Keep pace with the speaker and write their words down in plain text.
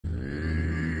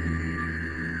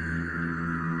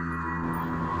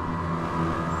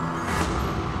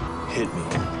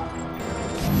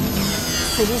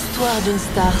C'est l'histoire d'une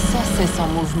star sans cesse en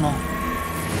mouvement.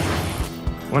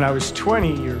 When I was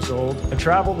 20 years old, I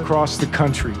traveled across the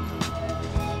country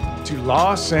to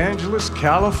Los Angeles,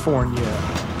 California,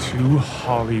 to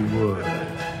Hollywood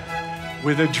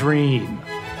with a dream.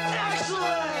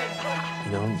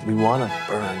 You know, we want to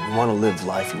burn, we want to live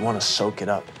life, we want to soak it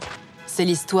up. C'est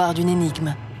l'histoire d'une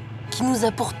énigme qui nous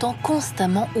a pourtant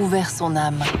constamment ouvert son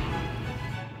âme.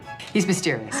 He's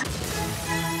mysterious.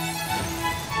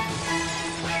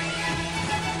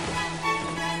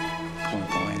 Poor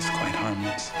boy is quite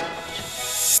harmless.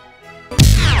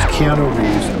 Keanu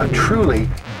Reeves, a truly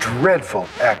dreadful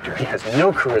actor. He has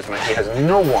no charisma, he has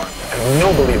no warmth, and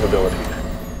no believability.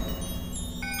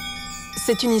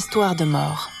 C'est une histoire de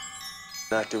mort.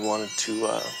 The actor wanted to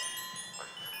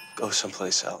go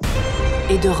someplace else.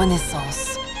 Et de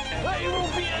renaissance. I will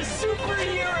be a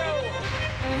superhero!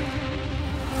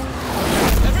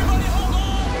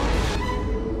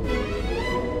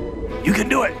 You can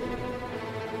do it!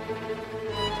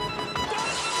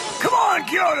 Come on,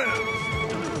 Keanu!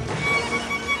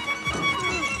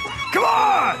 Come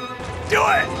on! Do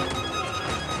it!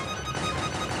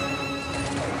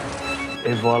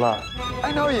 Et voilà.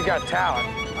 I know you got talent.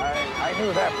 I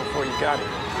knew that before you got it.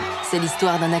 C'est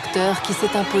l'histoire d'un acteur qui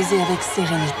s'est imposé avec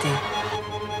sérénité.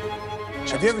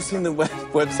 Have you ever seen the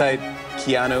website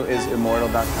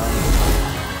KeanuIsImmortal.com?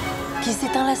 Qui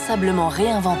s'est inlassablement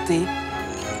réinventé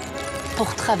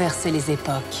pour traverser les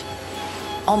époques,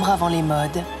 en bravant les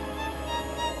modes,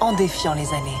 en défiant les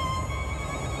années.